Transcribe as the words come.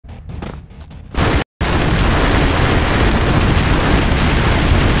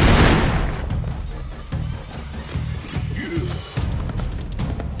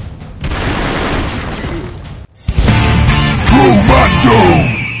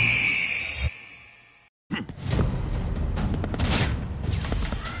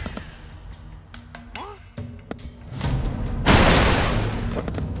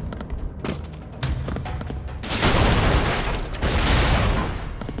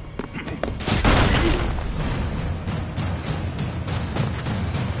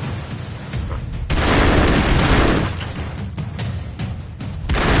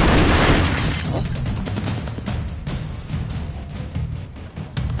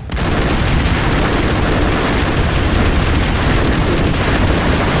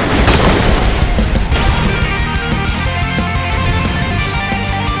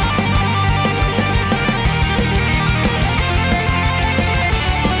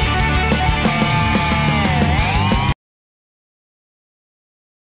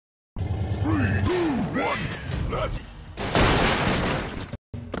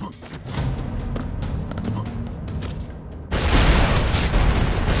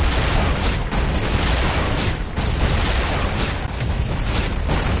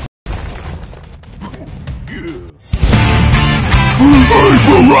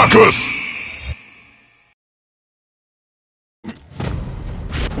Ruckus!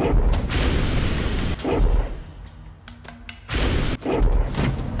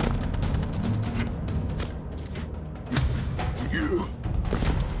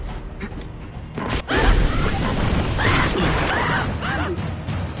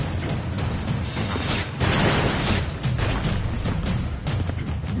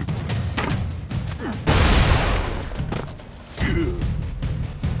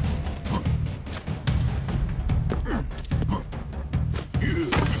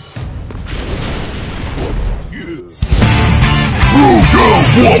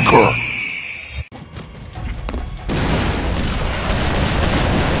 Walker!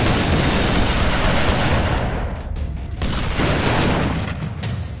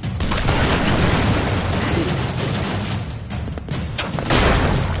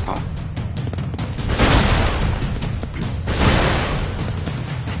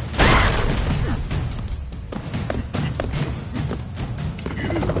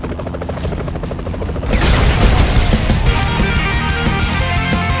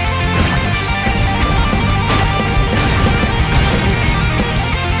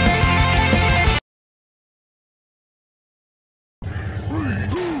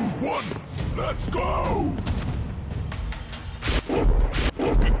 Let's go!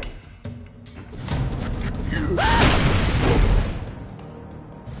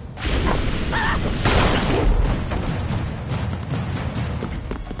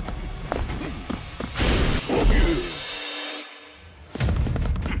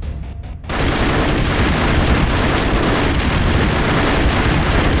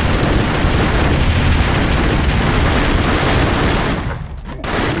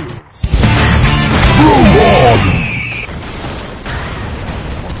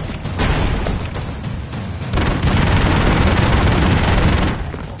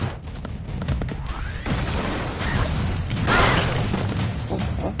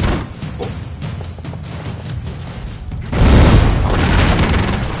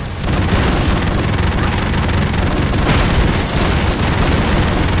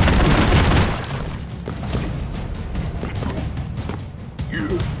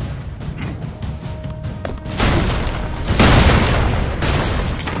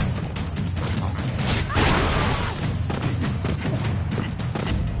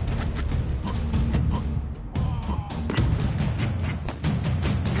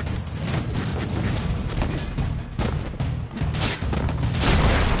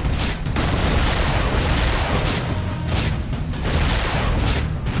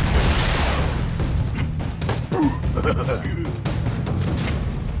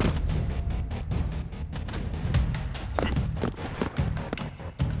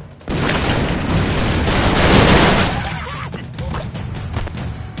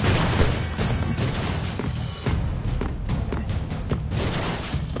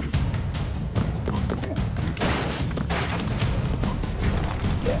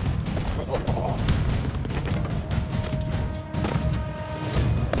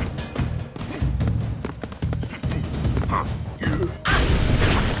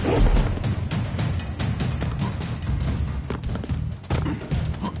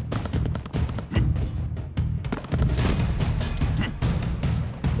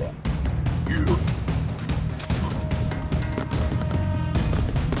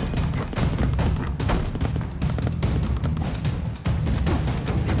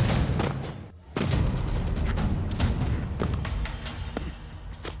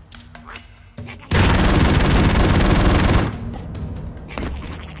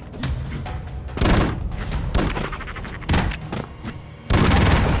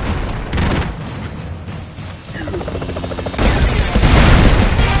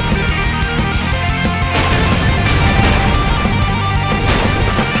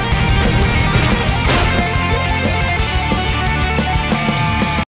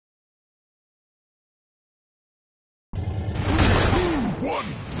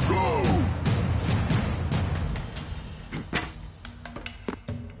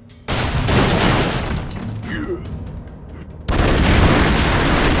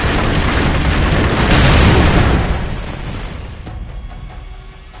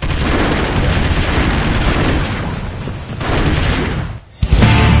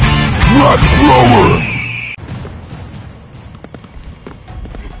 Blower!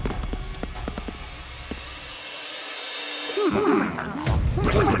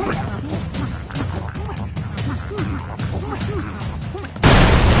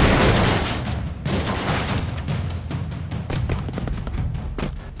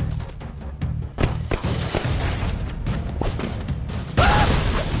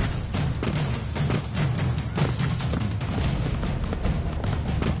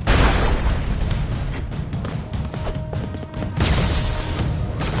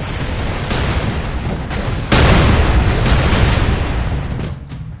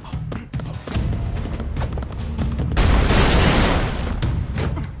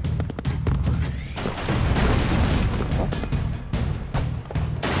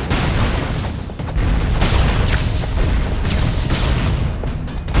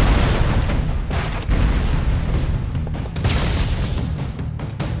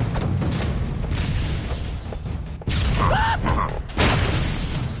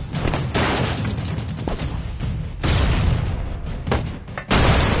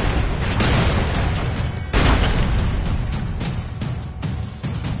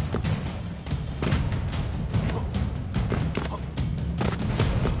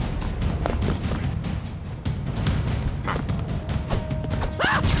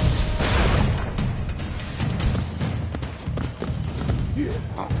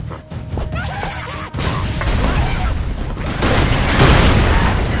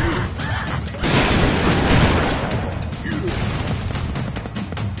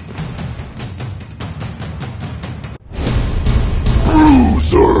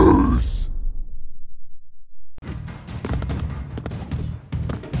 Bruisers!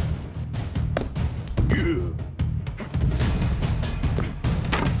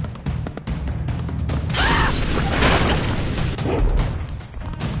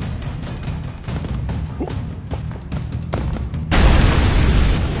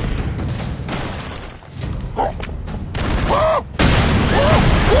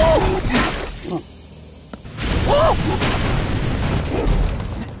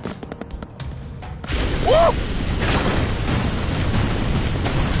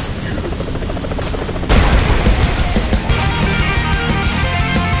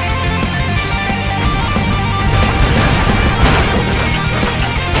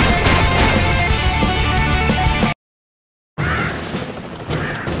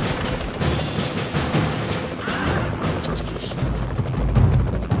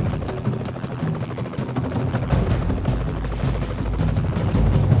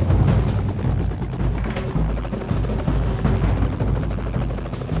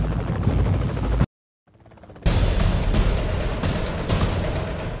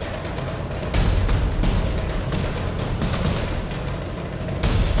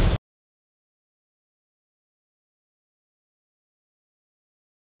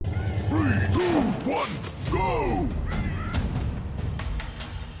 Three, two, one, go!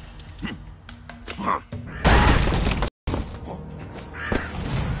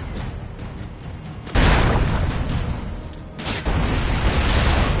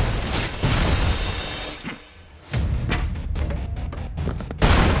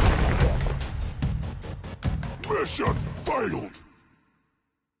 Mission failed!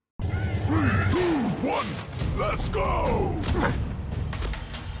 3, 2, 1, let's go!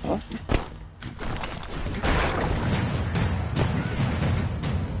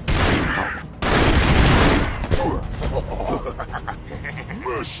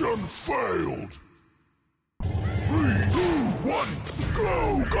 Mission failed! 3, 2, 1,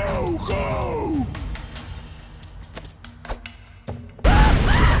 go, go, go!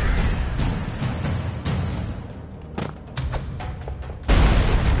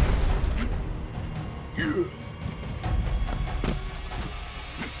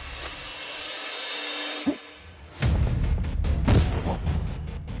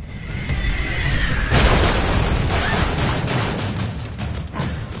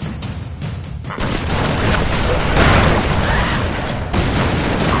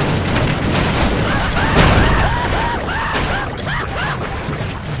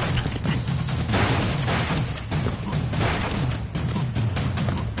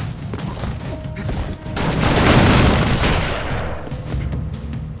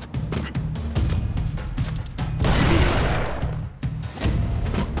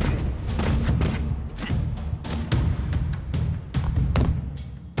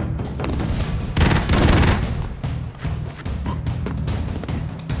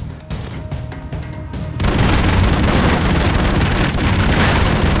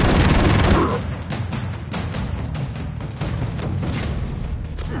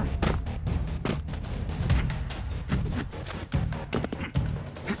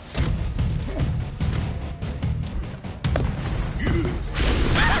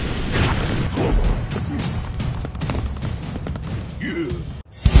 Yeah.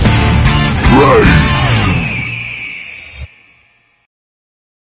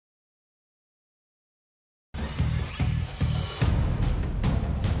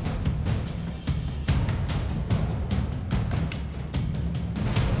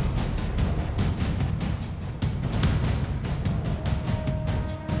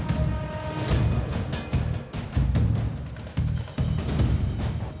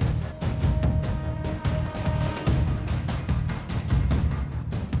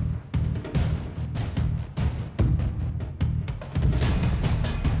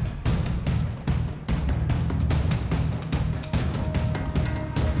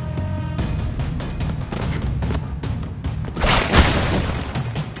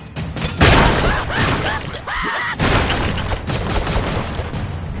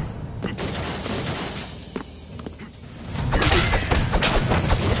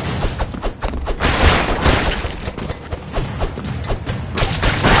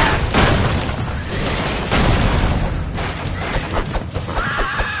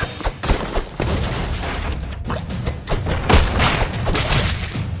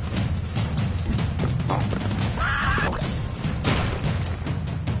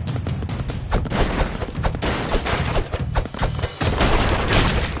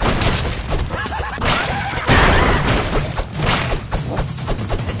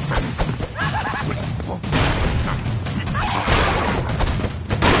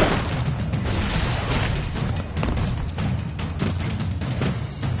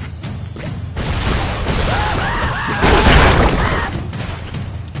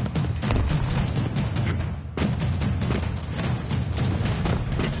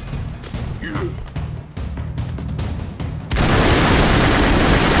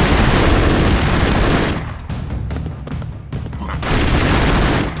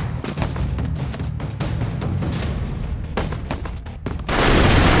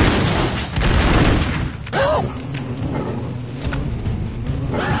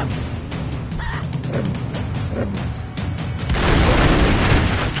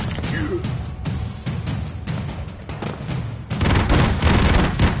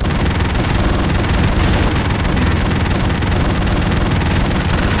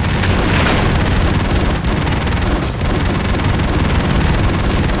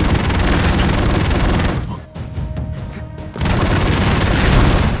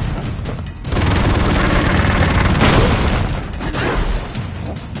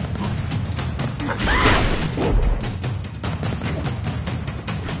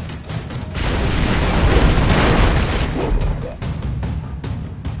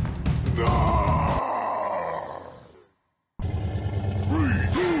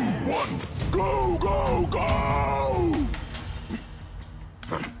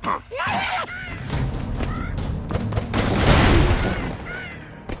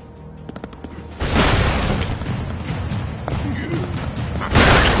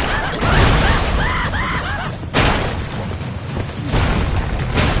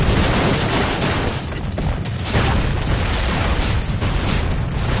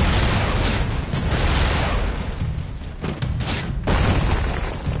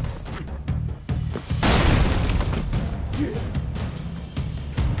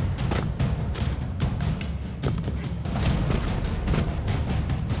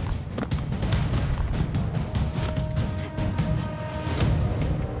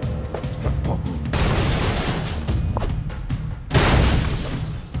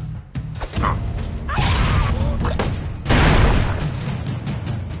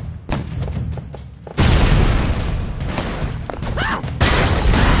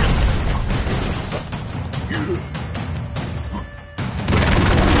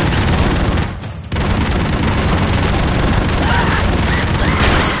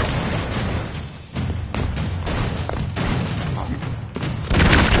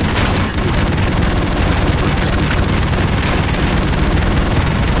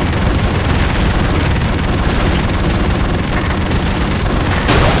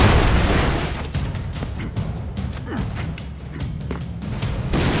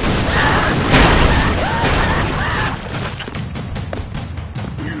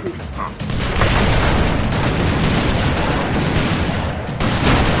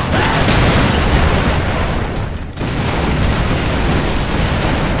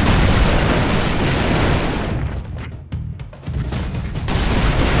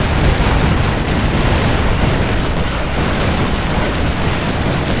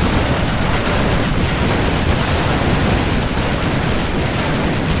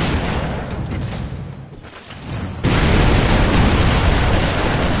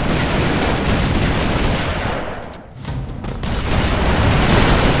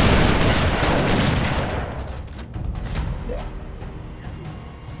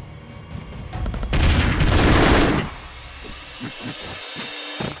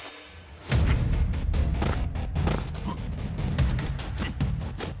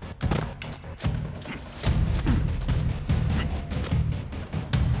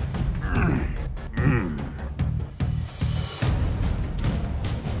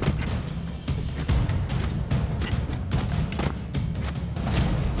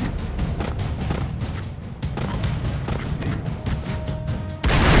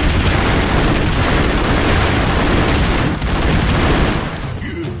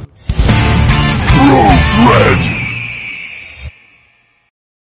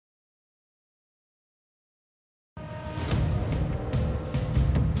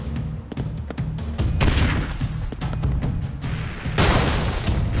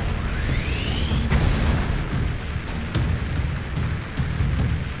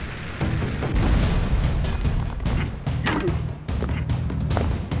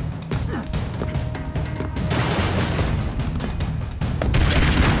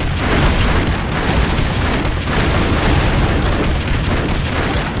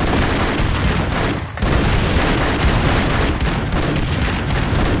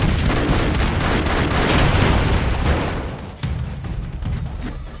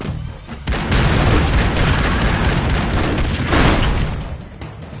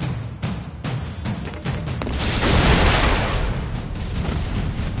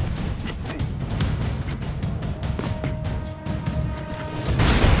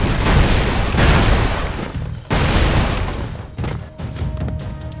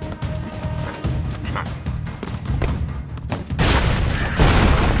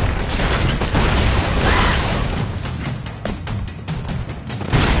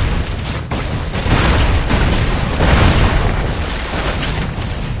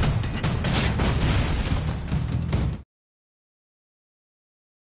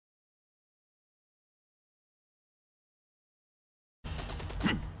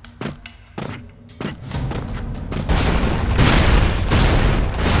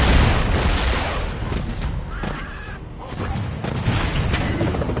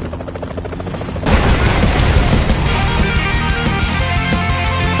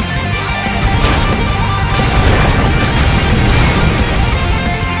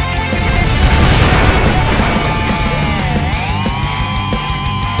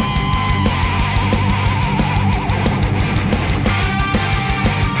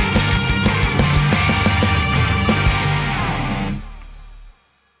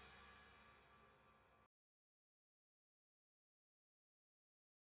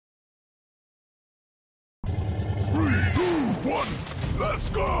 one, let's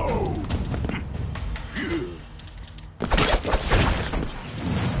go!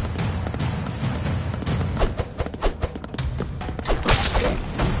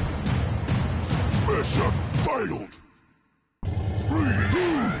 Mission failed! 3,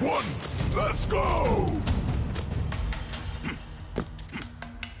 2, 1, let's go!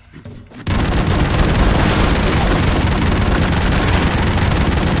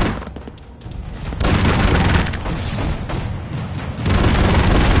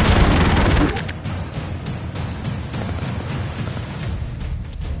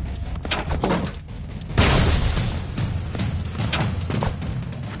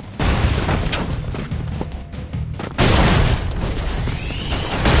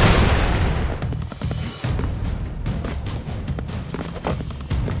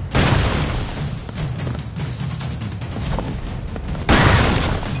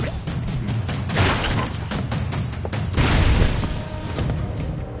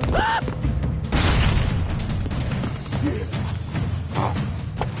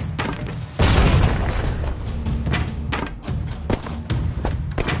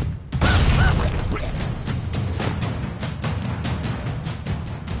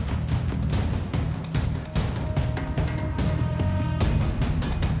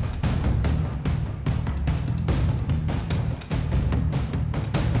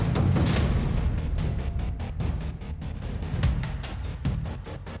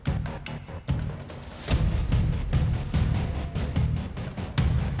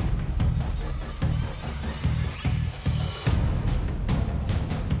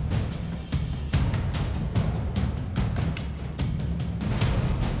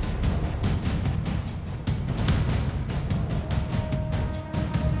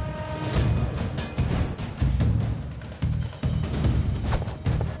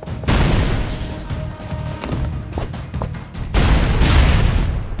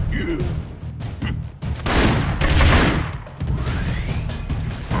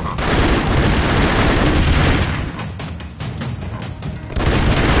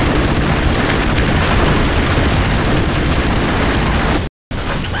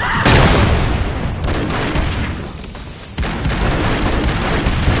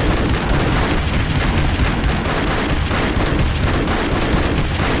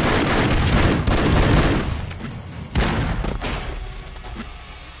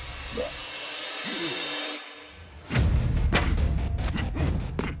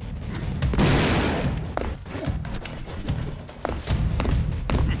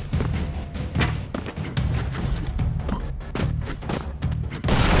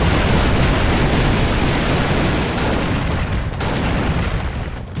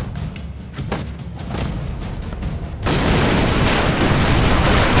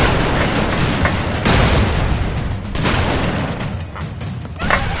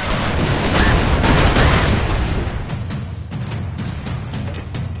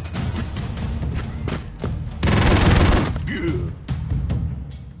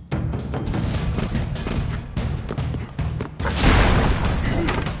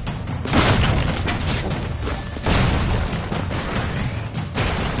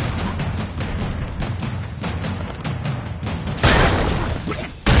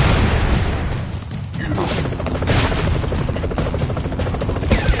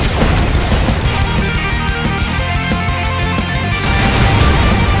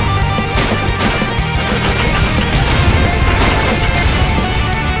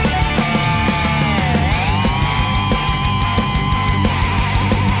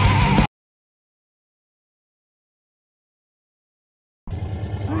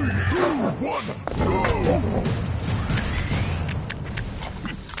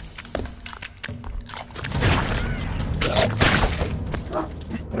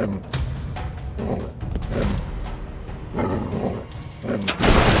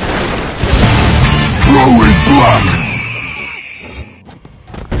 Glowing black!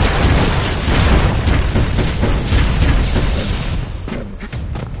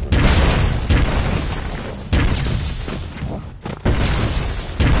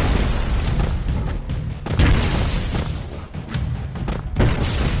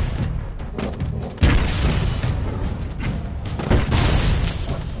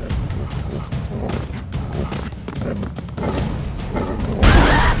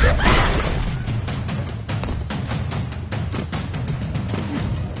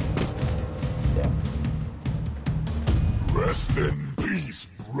 Rest in peace,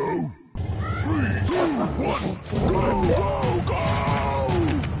 bro. 3, 2, 1, go, go, go!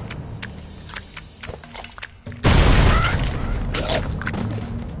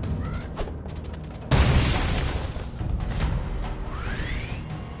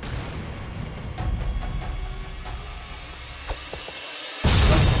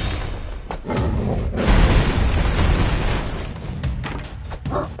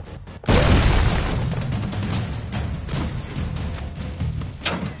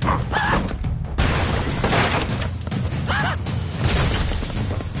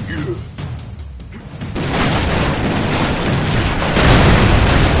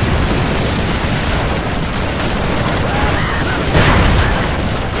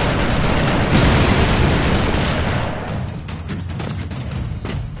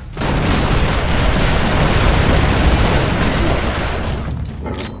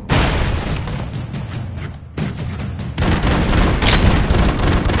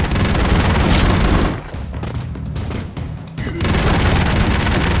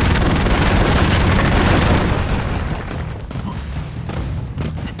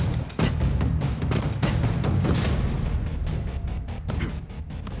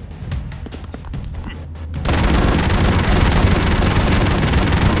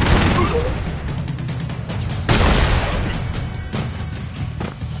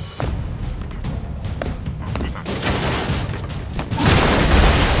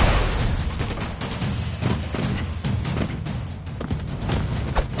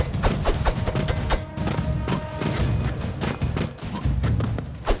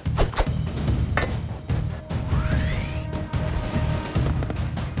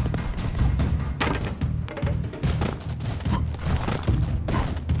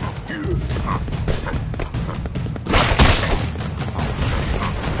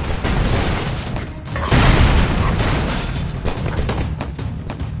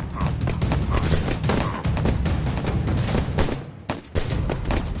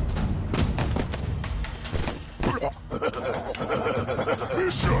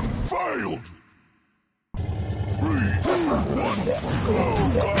 Mission failed! 3, 2, 1, go,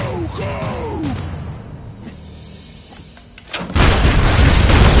 go, go!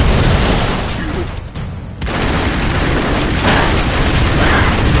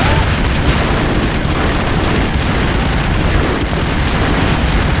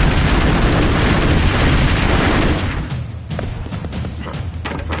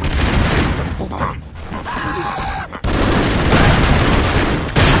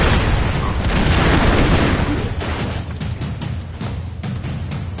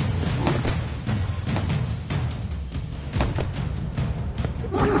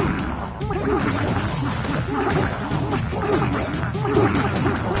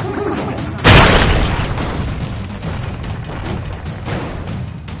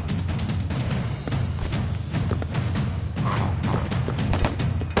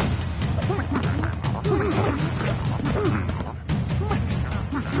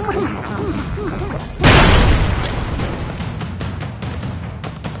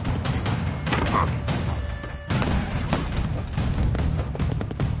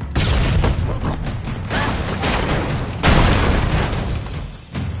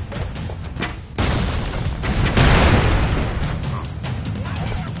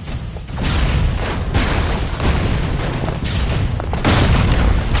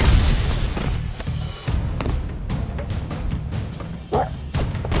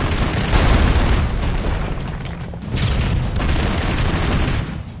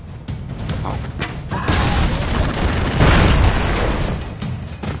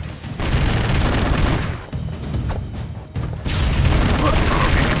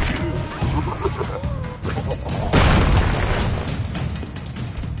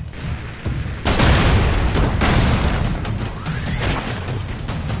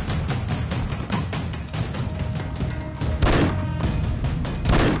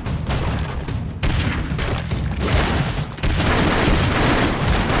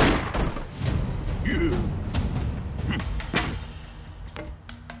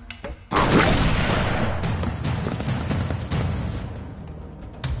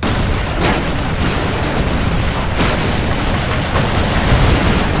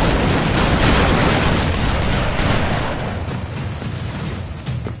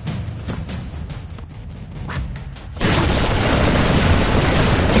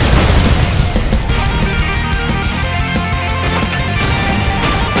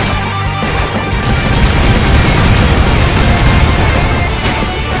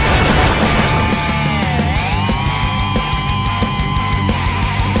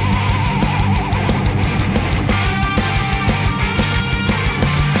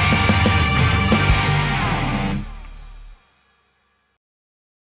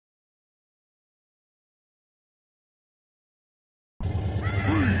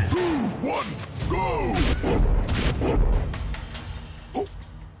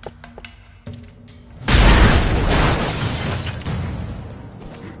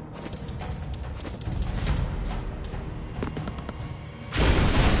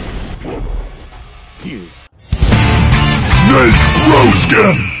 Snake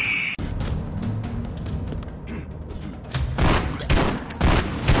Broskin!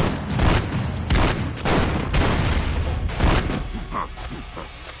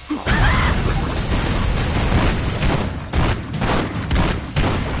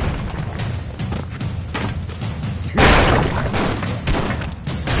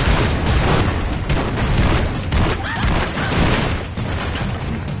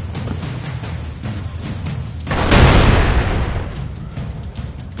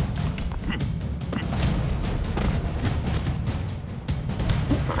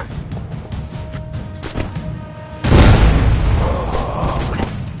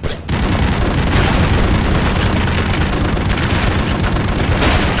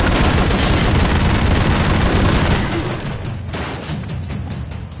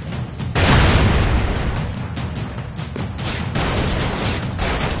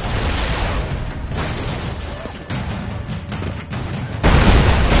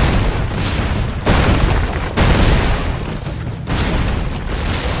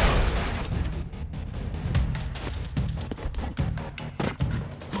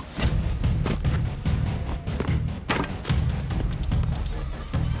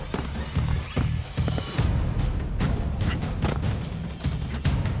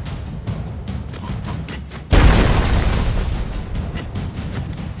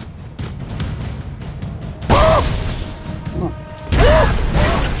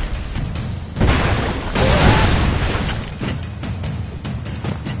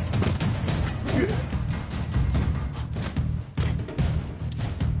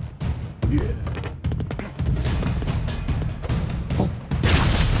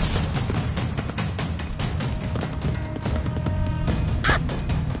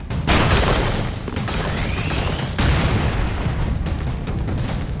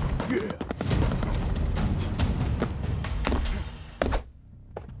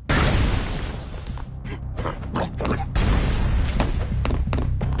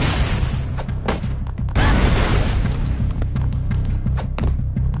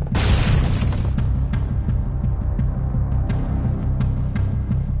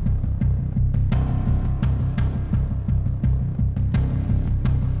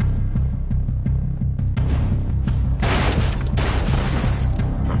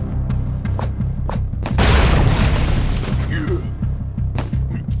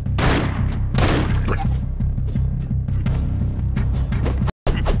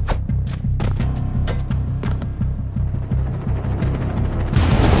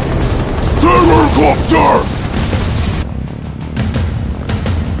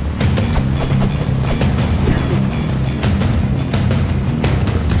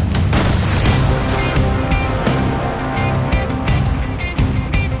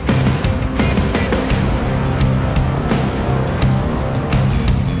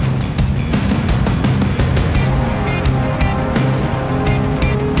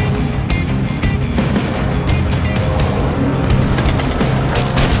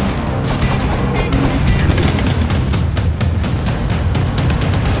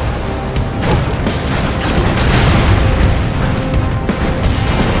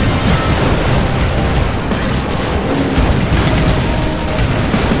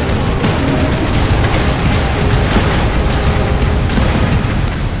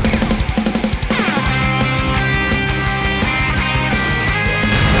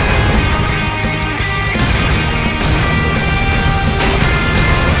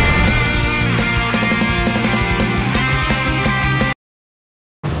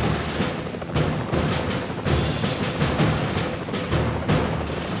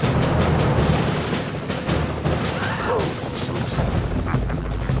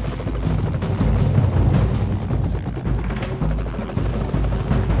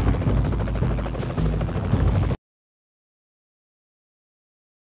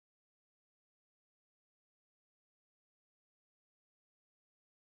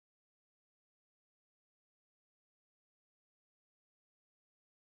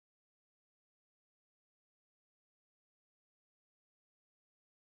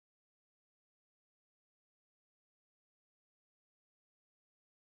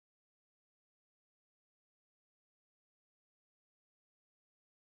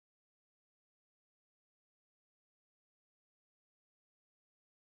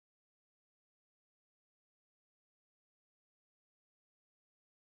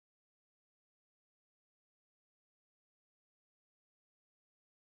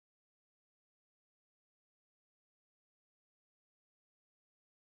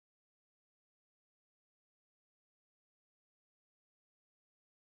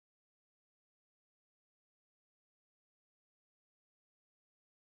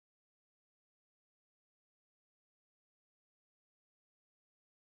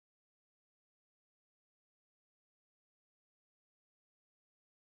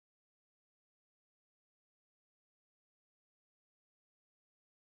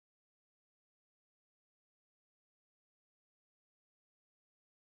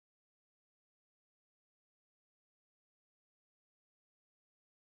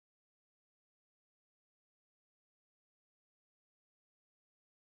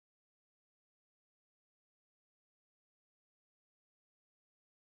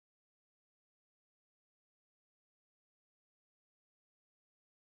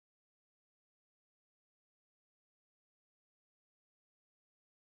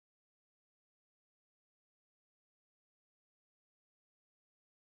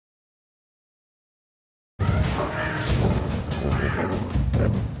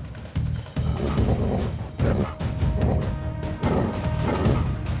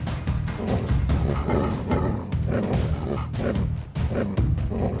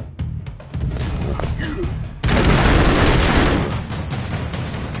 So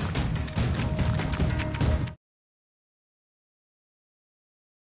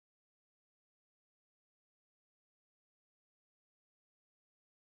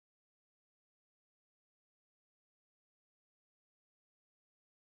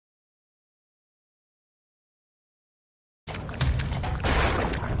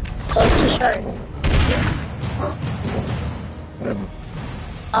let's just start.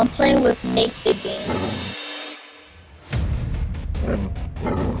 I'm playing with Nate the Game.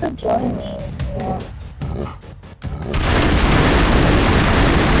 You could join me if you want.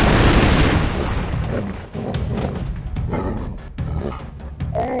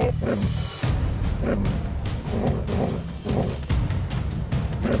 Alright.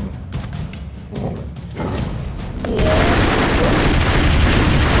 Yeah.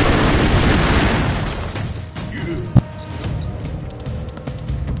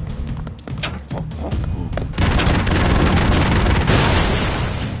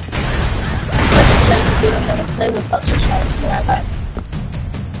 I'm gonna play with Dr. Shark forever.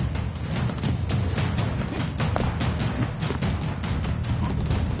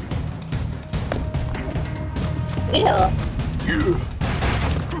 Yeah.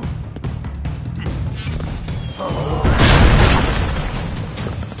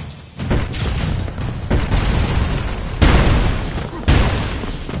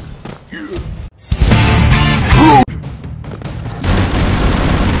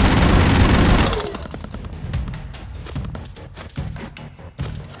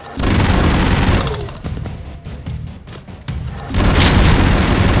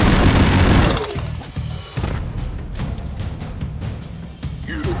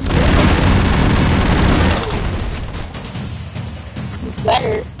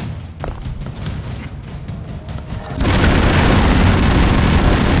 Better.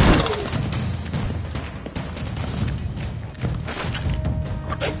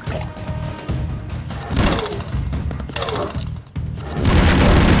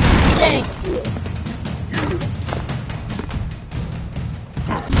 Thank you.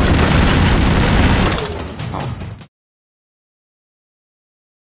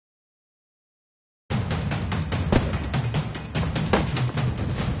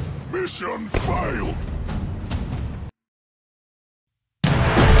 Mission failed!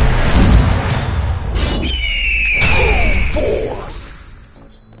 Force!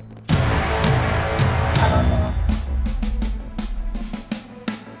 I don't know.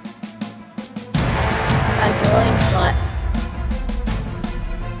 I joined, but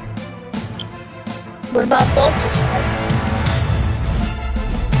what about Dr. Shark?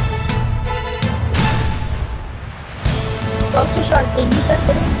 Dr. Shark, did you get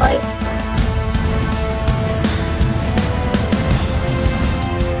the invite?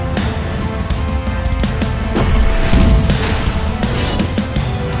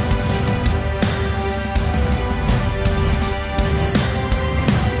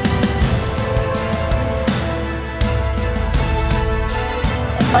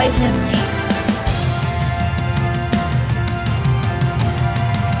 Invite him, Nate.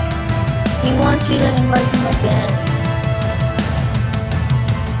 He wants you to invite him again.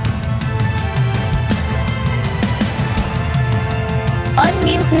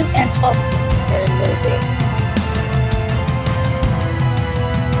 Unmute him and talk to him for a little bit.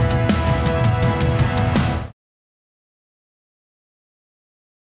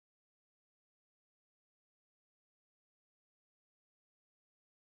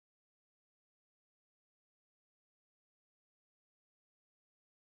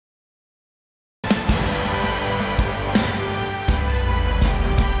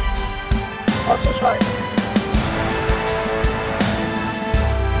 Also sorry.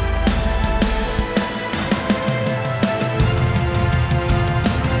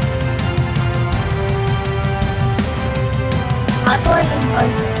 How do I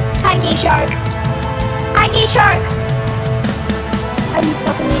invite him? Hi, Gay Shark. Hi, Gay Shark. Are you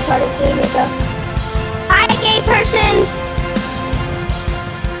fucking retarded, gay nigga? Hi, gay person.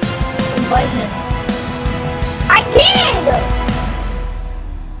 Invite him. I did.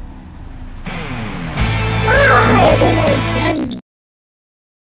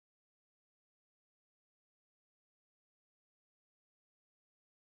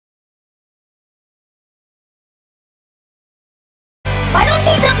 Why don't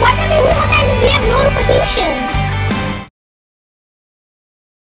you? Why don't they want that damn notification?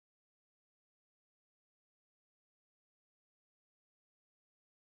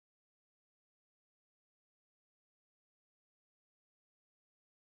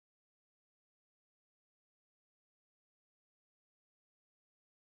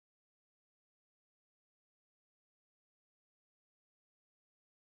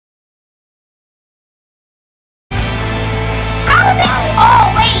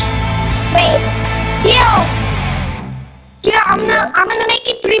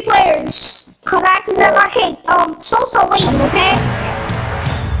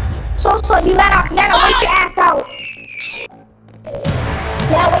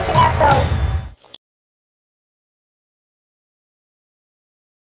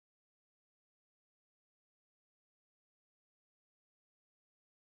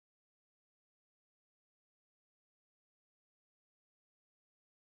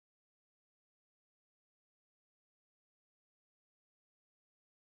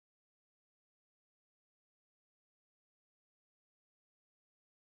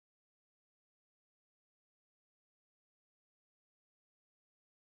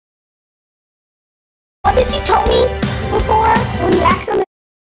 what did you tell me before when you asked him?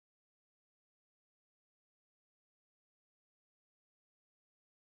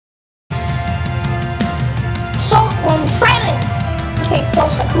 So, silent. Okay,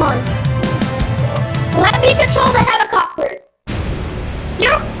 Salsa, come on. Let me control the helicopter.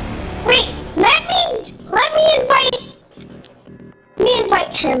 Wait, let me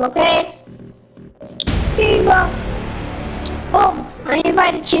invite him, okay? Here you go. Boom, I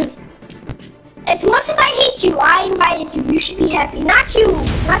invited you. As much as I hate you, I invited you. You should be happy. Not you,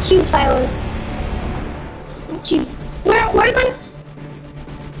 Silent. Not you. Where are you going?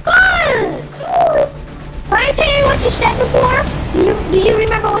 Good. Can I tell you what you said before? Do you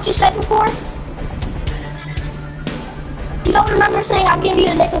remember what you said before? You don't remember saying I'll give you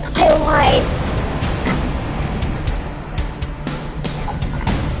a nickel to pay a line.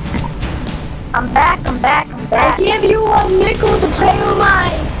 I'm back. I'll give you a nickel to pay a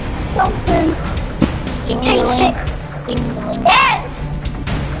line. Something. Ding-a-ling. Yes!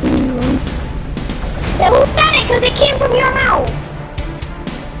 Now who said it? Because it came from your mouth.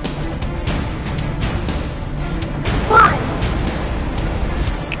 Come on.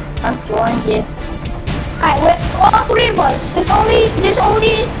 I've joined you. Alright, with all three of us. There's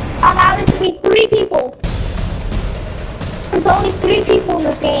only allowed to be 3 people. There's only 3 people in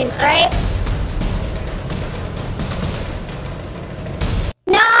this game, alright?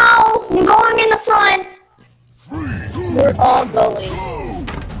 No! You're going in the front. We're all going.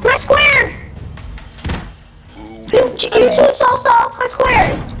 Press square! You two so press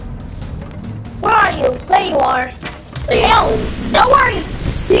square! Where are you? There you are. Yo, don't worry.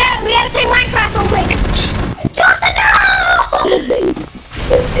 We gotta play Minecraft real quick. Johnson, no!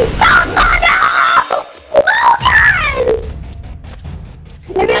 Someone, no! Smoke!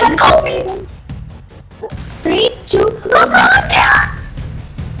 Maybe let Kobe. 3, 2, come on, down!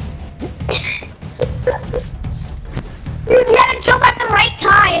 You gotta jump at the right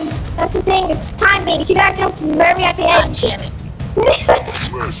time. That's the thing, it's timing. You gotta jump very at the end. Damn it.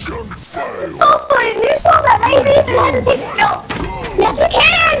 Mission failed. So funny, you saw that, right? You didn't have to take a jump. Yes, we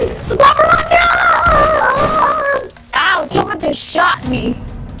can! Smoke! Ow, someone just shot me.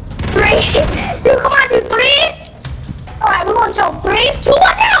 3, dude, come on, do 3. Alright, we're gonna jump. 3, 2,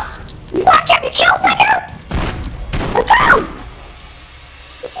 1, now! You want to get me killed, nigga? Let's go!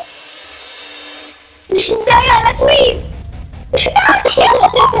 Yeah, let's leave!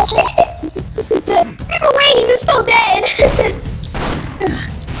 Get away, you're still dead!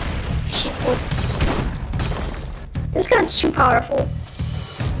 Shit, this gun's too powerful.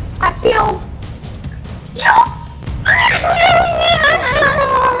 I feel... Failed.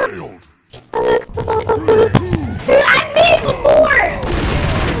 Dude, I made it before!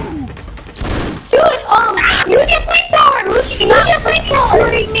 Dude, you get flamethrower! You get flamethrower!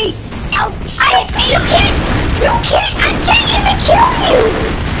 Shooting me. Ouch! You can't! I can't even kill you!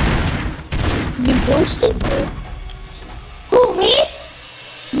 You boosted me. Who, me?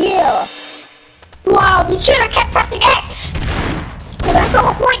 Yeah. Wow, you should have kept pressing X! But that's the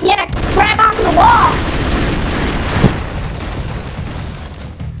whole point, you had to grab onto the wall!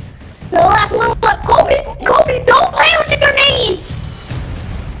 The last one, look, Kobe, don't play with the grenades!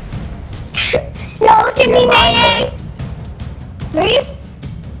 No, look at me, man! Ready?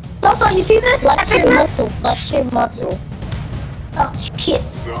 Also, you see this? Flex your muscle. Flex your muscle. Oh, shit.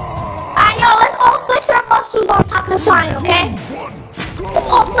 I know, let's all flex our muscles on top of the sign, okay? Let's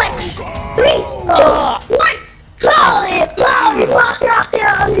all flex. 3, 2, 1. Blow it!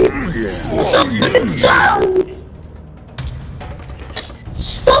 So fucking strong!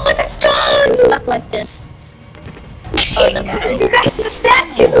 Stuck like this. Oh, never mind. You guys are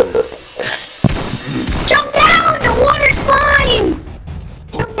statue! Jump down! The water's fine!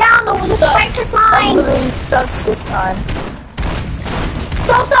 Jump down, the spikes are I'm fine! really stuck this time.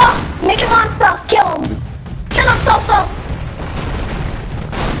 So, make him unstuck, kill him! Kill him, So.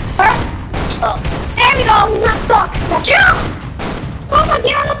 Oh, There we go, he's not stuck! Now jump! So,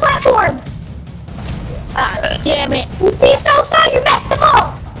 get on the platform! ah, damn it. See, So, you messed him up!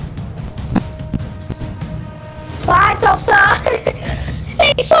 Bye, So.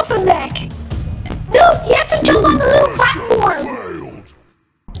 Hey, Sosa's back! Dude, you have to jump on the little platform! Failed.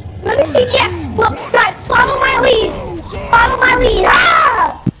 Let me see, yes! Look, guys, follow my lead! Follow my lead!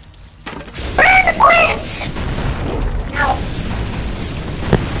 Ah! Burn the plants! Ow.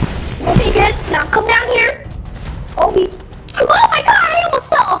 Okay, good. Now come down here. Oh my god, I almost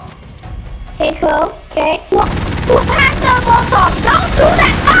fell! Okay, cool. Okay, look past the Molotov! Don't do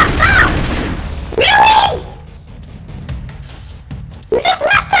that! Stop! Really? You just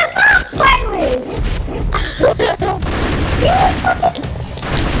messed us up, Simon!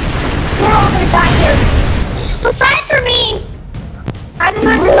 We're all gonna die here. I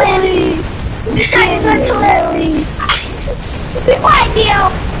deserve to live. I deserve to live. Be quiet, Dio.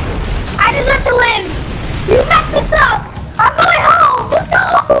 I deserve to live. You messed this up. I'm going home. Let's go.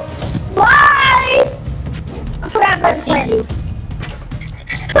 Bye. I forgot about to see you.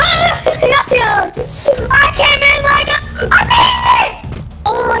 I came in like a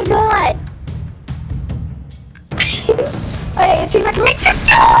oh my god. Hey, if you recommend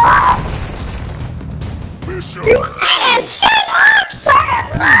Mission you ass, shut up, sir!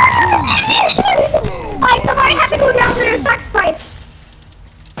 Like, somebody had to go down there and sacrifice.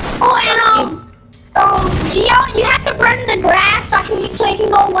 Oh, and Gio, you have to burn the grass so you can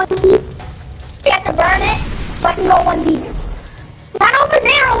go one deep. You have to burn it so I can go one deep. Not over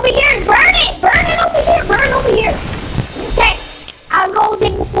there, over here. Burn it! Burn it over here! Burn over here! Okay, I'll go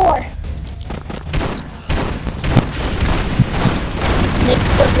dig the floor.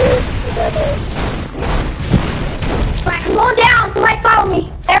 Right, I'm going down. Somebody follow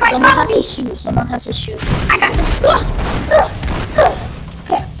me. Everybody Someone follow has me. to shoot. Someone has to shoot. I got this.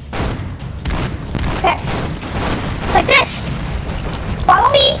 Okay. Okay. It's like this. Follow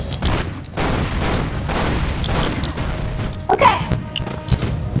me. Okay.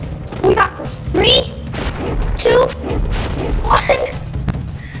 We got this. 3, 2, 1.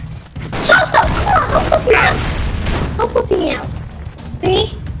 So, come on. Help us out. Help us out.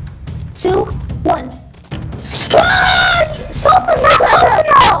 3, 2, 1. Salsa's not close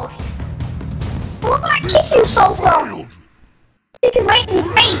enough. Why would I kick you, Salsa? Kick you right in the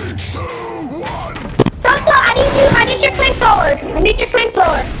face. Salsa, I need your flamethrower. I need your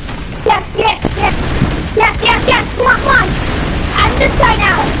flamethrower. Yes. Come on. I'm this guy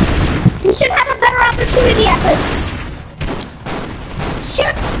now. You should have a better opportunity at this.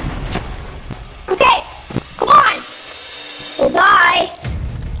 Shoot. Okay, come on. You'll die.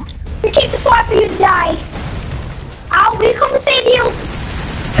 We came too far for you to die. We'll come to save you.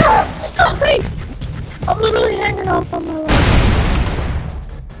 Stop me. I'm literally hanging off on my leg.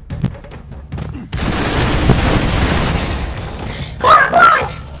 Come on.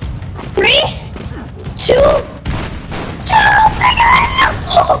 3, 2, 2.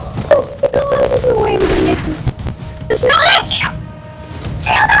 Wait, there's no exit.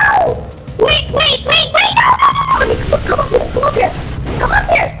 No. Wait. No. Come up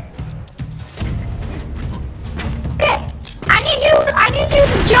here. Okay. I need you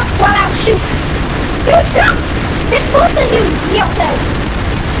to jump while I'm shooting. You jump. This boosted you, yourself.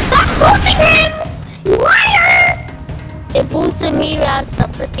 Stop boosting him. You liar. It boosted me as the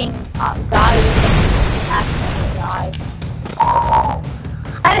freaking guy who accidentally died.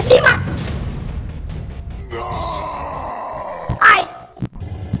 I see my.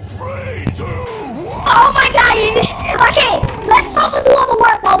 Oh my god, okay, let's also do all the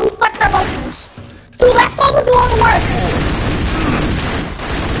work while we flex our muscles. Dude, let's also do all the work.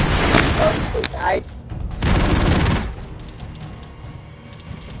 Oh, he died.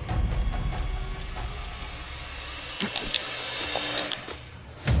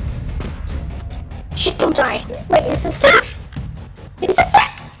 Shit, I'm sorry. Wait, is this safe? Is this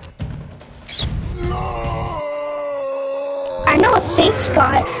safe? I know a safe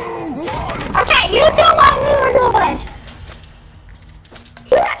spot. Okay, you do what we were doing.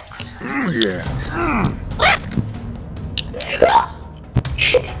 Yeah.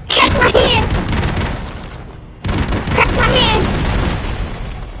 Catch my hand. Catch my hand.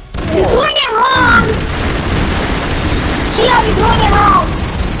 You're doing it wrong. Gio, you're doing it wrong.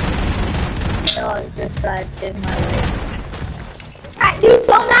 Oh, this guy did my way. Alright, dude,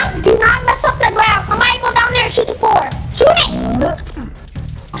 do not mess up the ground. Somebody go down there and shoot the floor. Shoot it.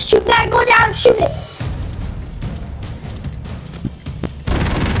 Shoot that, go down and shoot it.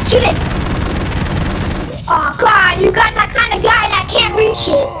 Shoot it. Oh god, you got that kind of guy that can't reach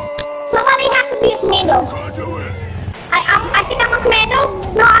it. Somebody has to be a commando. I think I'm a commando.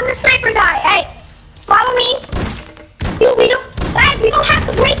 No, I'm the sniper guy. Hey, follow me. Dude, we don't have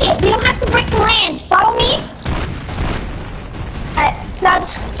to break it. We don't have to break the land. Follow me. Now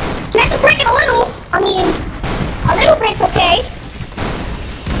just, you have to break it a little. I mean, a little bit's okay.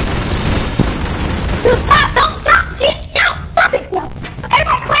 Dude, stop! Don't stop! No! Stop it! No!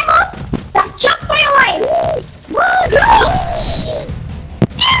 Everybody climb up! Now jump for your life!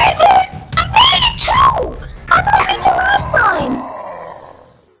 I made it too! I made it last time!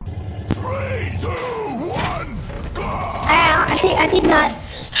 3, 2, 1, go! I did not.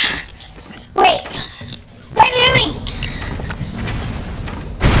 Wait! Wait!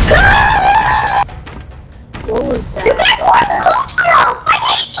 What was that? You guys weren't close enough! I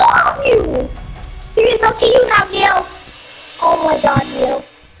hate all of you! It's up to you now, Neil. Oh my god, Neil.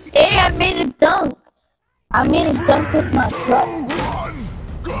 Hey, I made a dunk. I made a dunk with my butt. 1,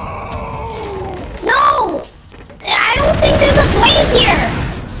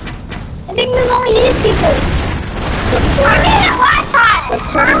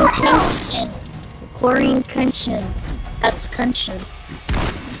 Chlorine pension. Chlorine pension. That's pension.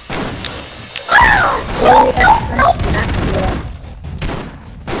 Sorry, that's pension. Accurate.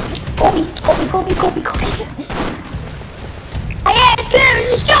 Kobe. Oh yeah, it's good.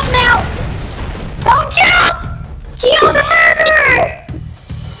 Just jump now. Don't jump. Kill the murderer.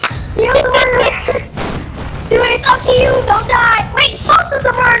 Kill the murderer. Dude, it's up to you. Don't die. Wait, Sauce is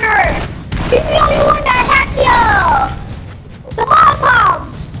the murderer. He's the only one that has the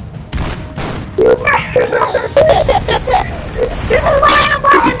Molotovs. You murderer. This is why I'm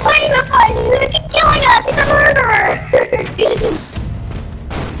not playing the fight. He's gonna keep killing us. He's a murderer.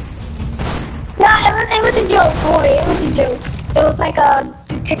 No, it was a joke, boy. It was a joke. It was like a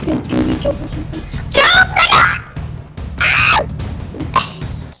detective duty joke or something. Jump, nigga!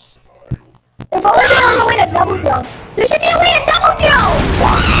 There's always a way to double jump. There should be a way to double jump!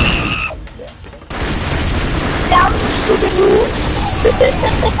 Down, stupid moves. Wait,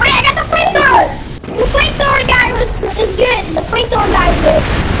 I got the flamethrower! The flamethrower guy is good. The flamethrower guy is good.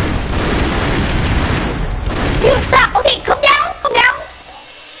 Dude, stop! Okay, come down! Come down!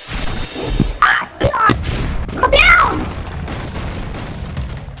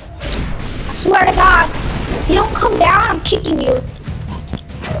 I swear to God, if you don't come down, I'm kicking you.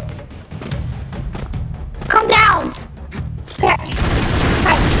 Come down! Okay.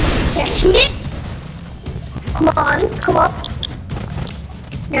 Alright. Yeah, shoot it. Come on, come up.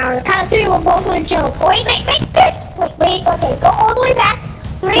 Now, on the count of three, we're both gonna jump. Wait, okay, go all the way back.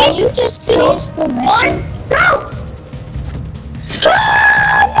 Three, Can you just change the mission? Go!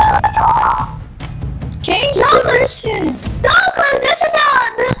 Change the mission. No, cause this is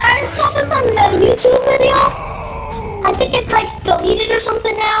I saw this on the YouTube video. I think it's like deleted or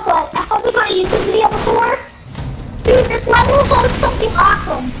something now, but I saw this on a YouTube video before. Dude, this level holds something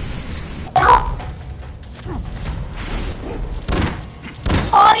awesome.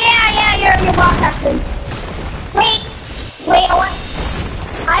 Oh yeah, you're broadcasting. Wait,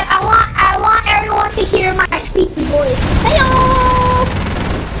 I want everyone to hear my squeaky voice. Hello!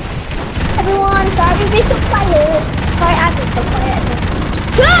 Everyone, sorry to be so quiet. Sorry, I've been so quiet.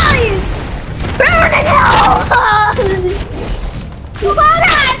 Guys! Burn in hell! Come on,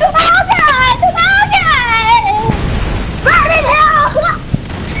 guys! Burn in hell!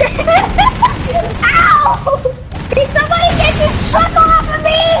 Ow! Can somebody get this truck off of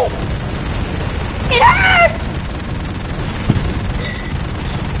me? It hurts!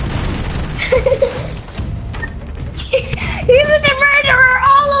 Even the murderer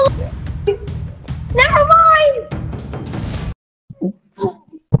all alone! Never mind!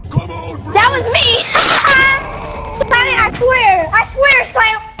 Come on, bro. That was me! Sonny, I swear,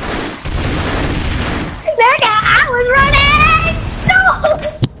 Slam! Nigga, I was running! No!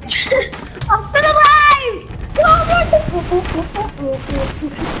 I'm still alive! No mercy!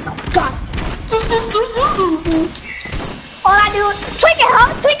 God. All I do is tweak it,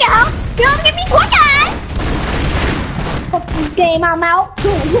 huh? You don't give me Twinkie! Fuck this game, I'm out.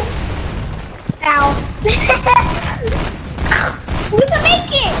 Ow.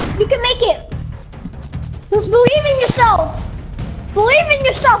 You can make it. Just believe in yourself. Believe in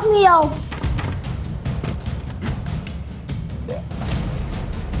yourself, Neo.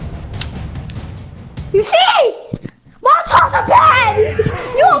 You see? Molotovs are bad.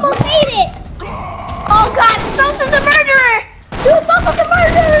 You almost made it. Oh God, Sosa's a murderer. Dude, Sosa's a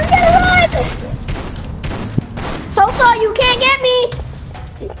murderer. Get run. Sosa, you can't get me.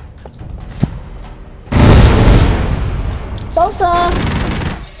 Sosa.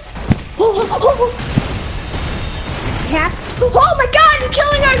 Yeah. Oh my God, you're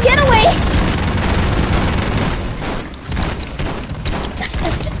killing our getaway.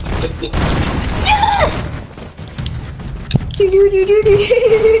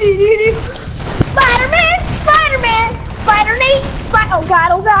 Spider-Man, oh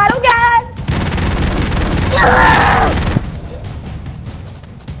God.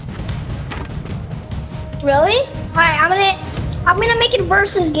 Really? Alright, I'm gonna make it a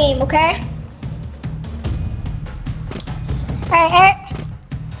versus game, okay? Alright,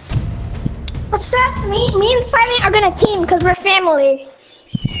 what's up? Me and Silent are gonna team because we're family.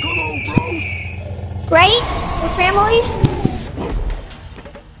 Come on, bros. Right? We're family?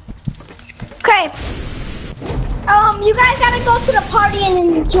 Okay. You guys gotta go to the party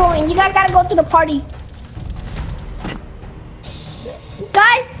and join. You guys gotta go to the party.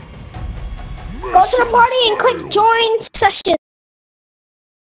 Guys, go to the party and click join session.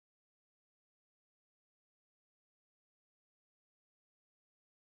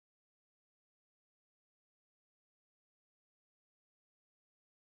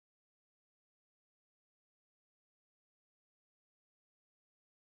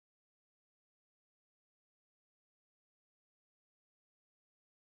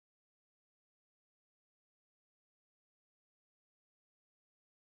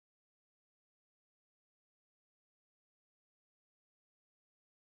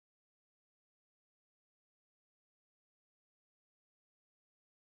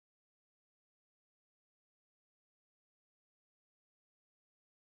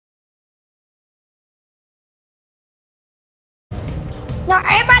 Now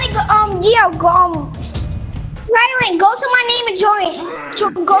everybody go, Gio, go, Ryan, go to my name and join.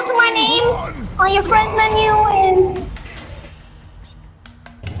 Go to my name on your friends menu and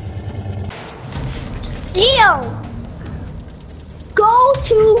Gio, go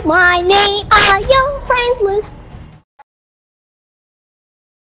to my name on your friends list.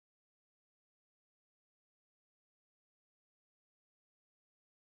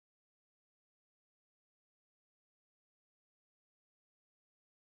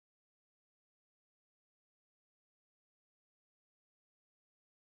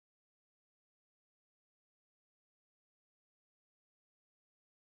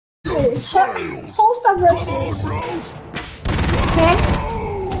 Host a versus. Bros. Okay?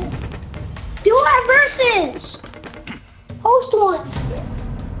 Do our versus. Host one.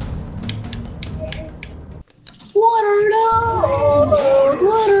 Water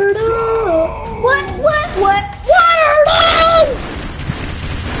What are those?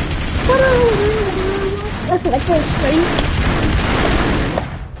 Listen, I can't scream.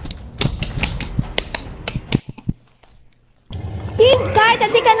 Guys, I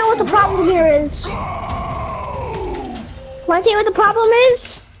think I know what the problem here is. Want to see what the problem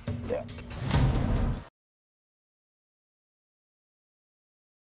is?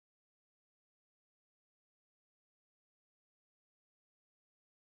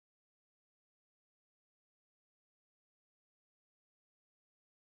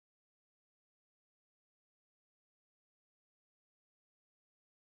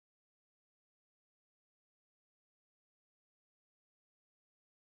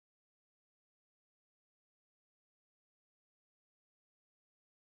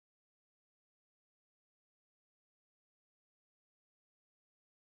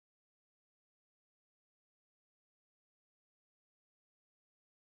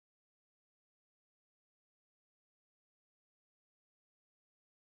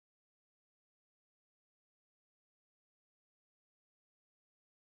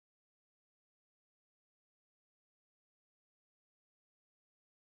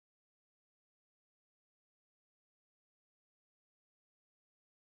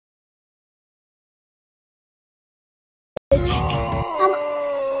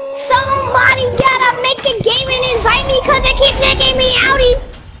 Somebody gotta make a game and invite me because they keep making me outie.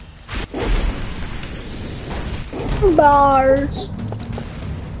 Bars.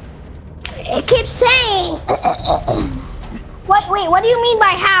 It keeps saying. Wait, what do you mean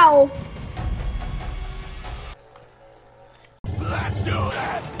by how? Let's do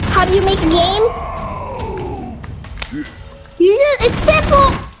this. How do you make a game? It's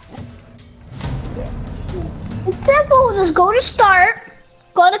simple. It's simple. Just go to start.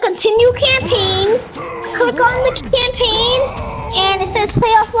 Go to continue campaign, click on the campaign, and it says play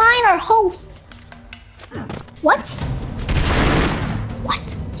offline or host. What? What?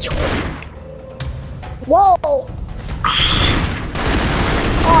 Whoa.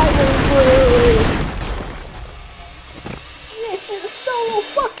 Oh, this is so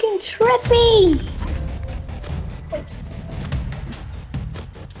fucking trippy. Oops.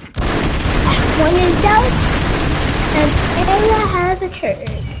 One is out. An error has occurred.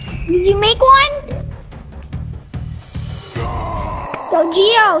 Did you make one? So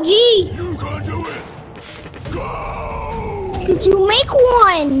Gio, G. You can do it. Go. Did you make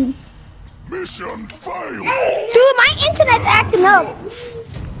one? Mission failed. Dude, my internet's acting up.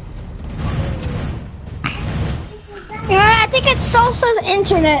 Yeah, I think it's Sosa's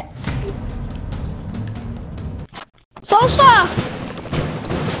internet. Sosa!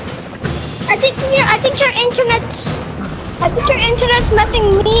 I think your internet's messing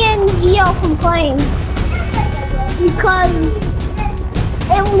me and Gio from playing. Because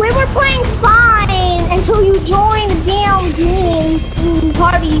we were playing fine until you joined the damn game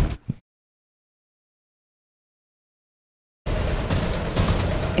party.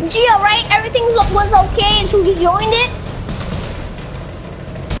 Gio, right? Everything was okay until you joined it?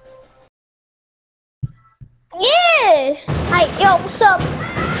 Yeah! Yo, what's up?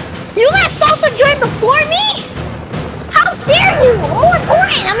 You let Salsa join before me? How dare you? More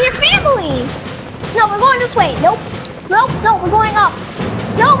important, I'm your family. No, we're going this way. Nope. Nope, no, we're going up.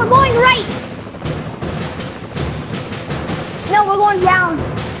 No, we're going right. No, we're going down.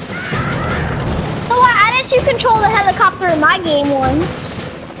 So I let you control the helicopter in my game once.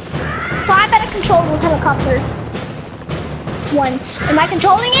 So I better control this helicopter once. Am I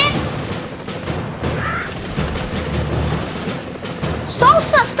controlling it?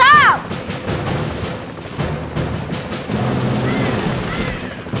 Sosa, stop!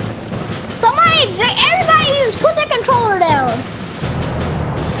 Everybody just put their controller down.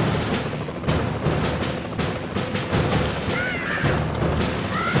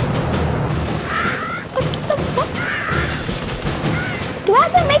 Do I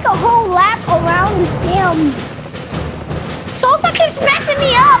have to make a whole lap around this damn... Sosa keeps messing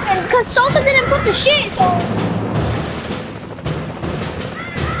me up, and because Sosa didn't put the shit, so...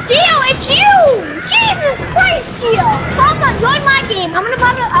 Gio, it's you! Jesus Christ, Gio! Sosa, join my game. I'm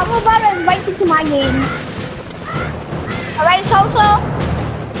about to invite you to my game. Alright, Sosa?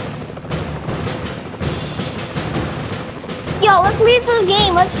 Yo, let's leave this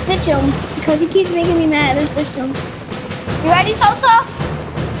game. Let's ditch him. Because he keeps making me mad. Let's ditch him. You ready, Sosa?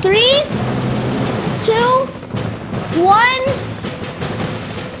 3, 2, 1.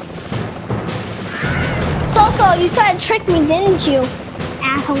 Sosa, you tried to trick me, didn't you?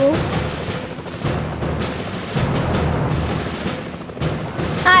 Asshole.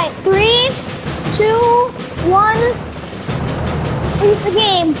 Alright, 3, 2, 1. Leave the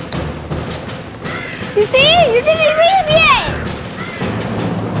game. You see? You didn't leave yet!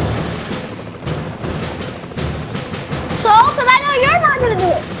 So, because I know you're not gonna do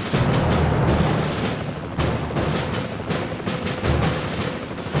it.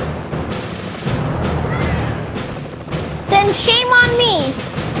 Then shame on me.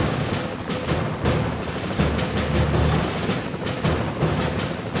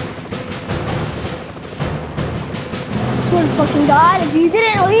 I swear to fucking God, if you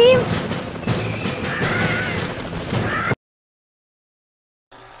didn't leave.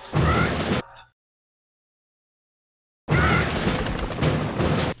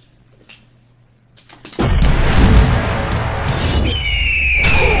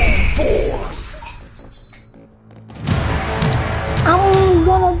 I'm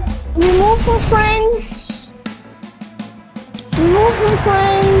gonna remove from friends. Remove from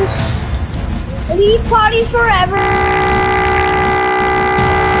friends. Leave party forever.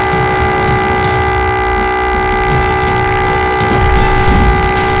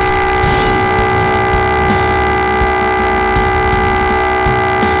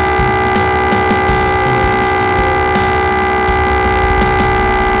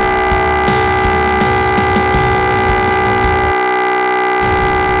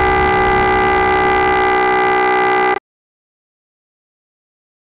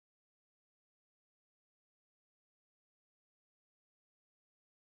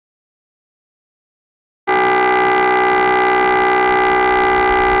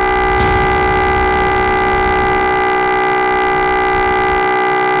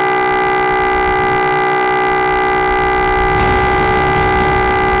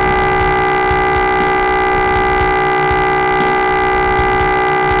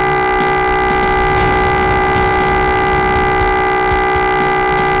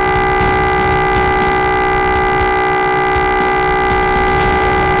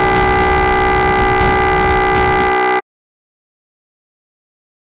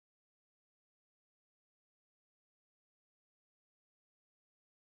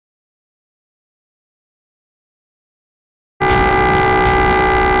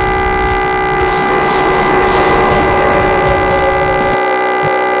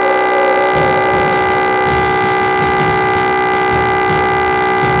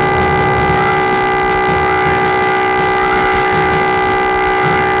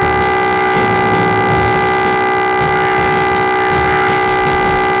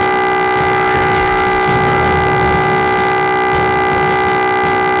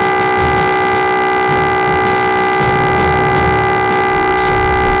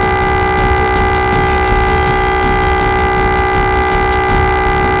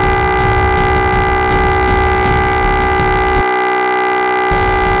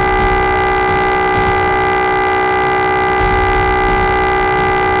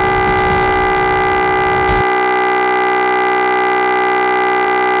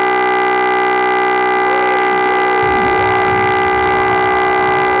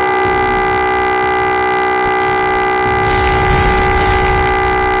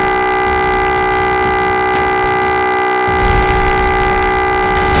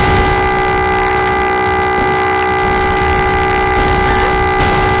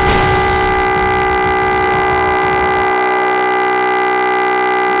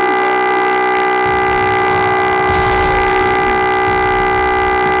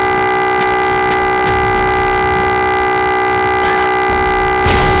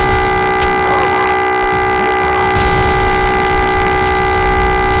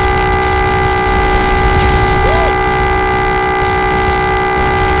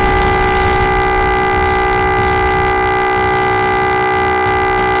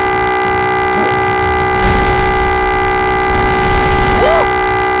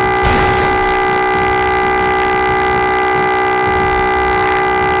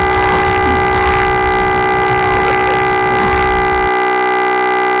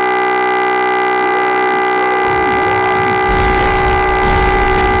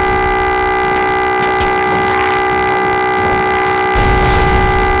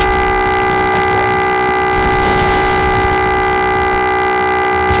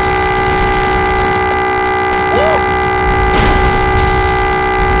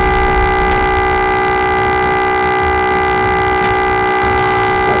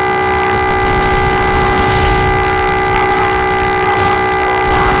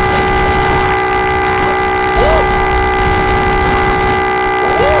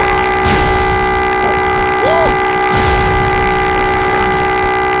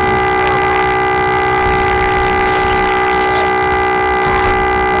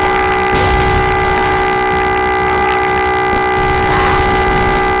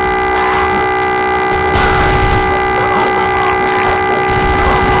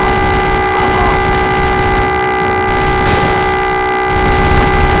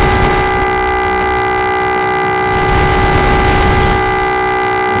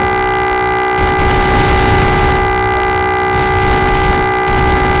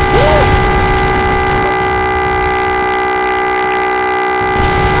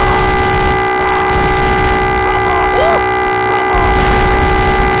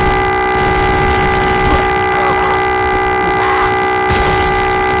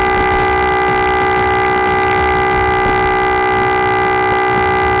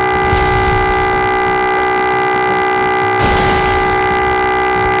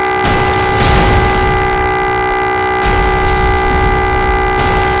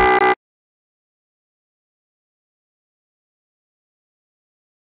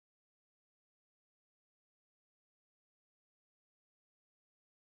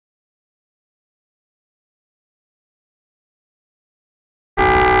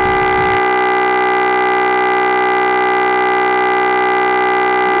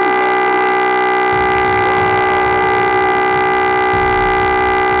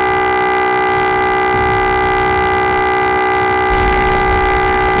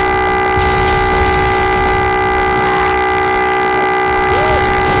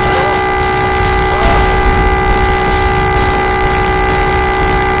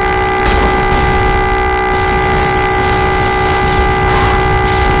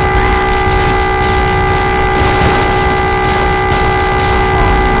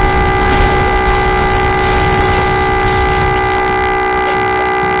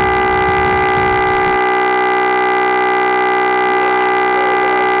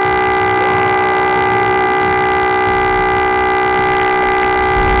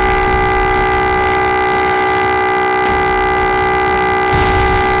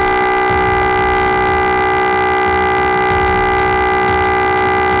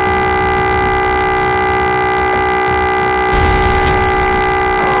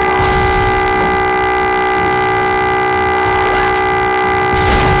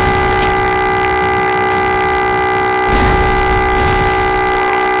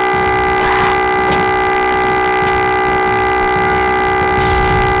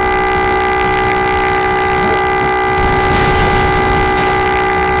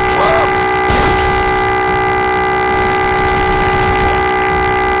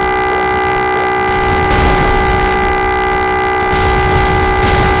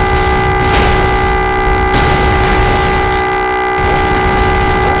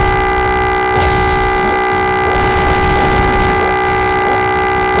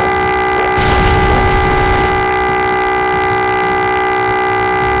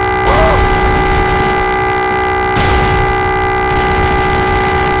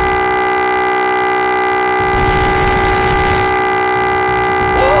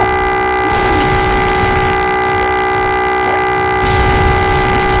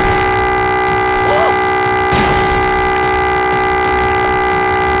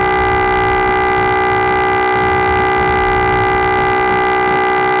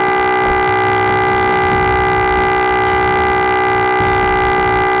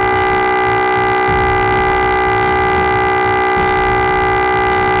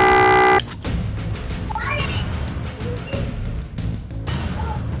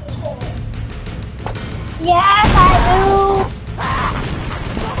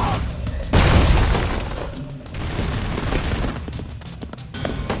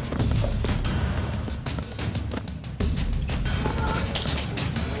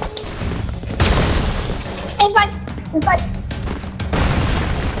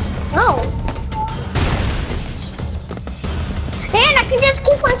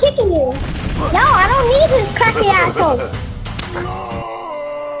 No, I don't need his crappy asshole.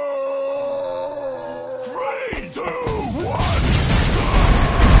 Three, two, one.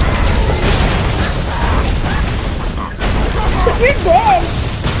 You're dead.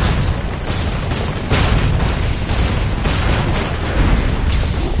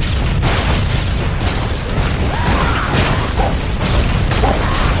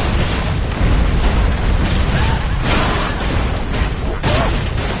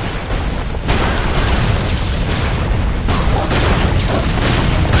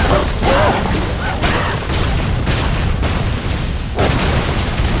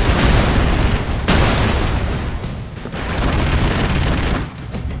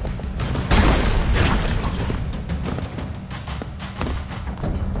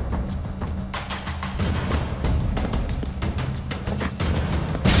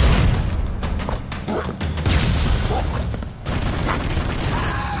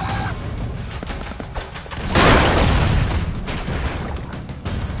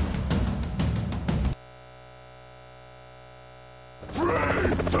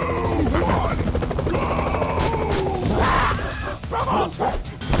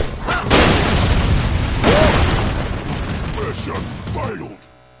 Mission failed.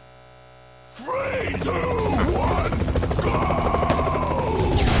 3, 2,